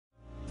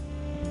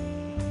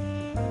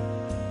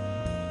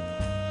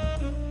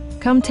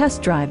Come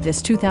test drive this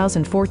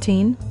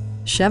 2014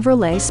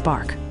 Chevrolet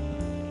Spark.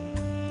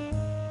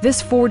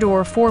 This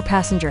four-door,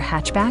 four-passenger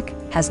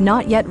hatchback has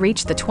not yet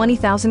reached the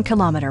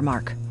 20,000-kilometer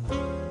mark.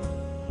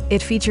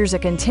 It features a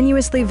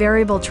continuously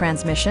variable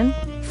transmission,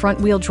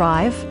 front-wheel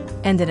drive,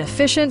 and an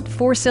efficient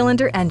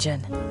four-cylinder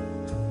engine.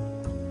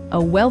 A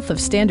wealth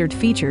of standard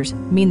features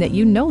mean that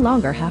you no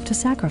longer have to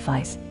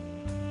sacrifice,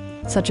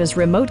 such as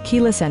remote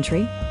keyless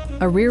entry,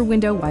 a rear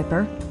window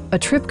wiper, a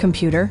trip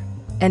computer,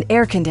 and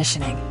air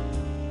conditioning.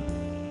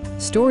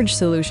 Storage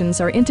solutions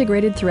are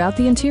integrated throughout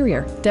the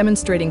interior,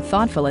 demonstrating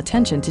thoughtful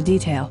attention to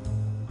detail.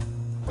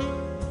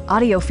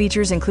 Audio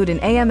features include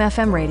an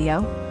AM/FM radio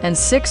and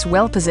 6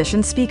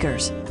 well-positioned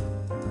speakers.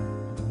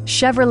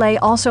 Chevrolet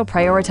also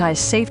prioritized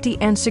safety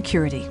and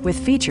security with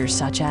features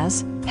such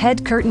as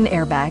head curtain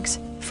airbags,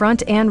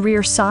 front and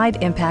rear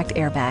side impact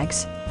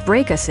airbags,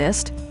 brake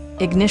assist,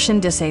 ignition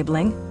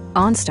disabling,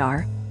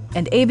 OnStar,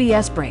 and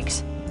ABS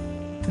brakes.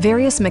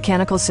 Various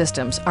mechanical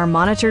systems are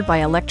monitored by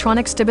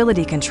electronic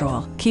stability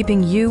control,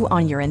 keeping you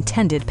on your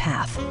intended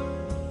path.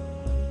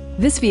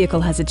 This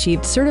vehicle has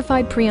achieved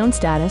certified pre-owned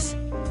status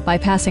by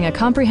passing a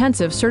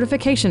comprehensive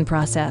certification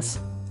process,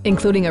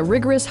 including a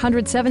rigorous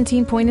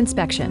 117-point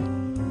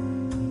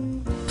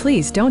inspection.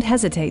 Please don't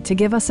hesitate to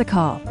give us a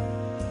call.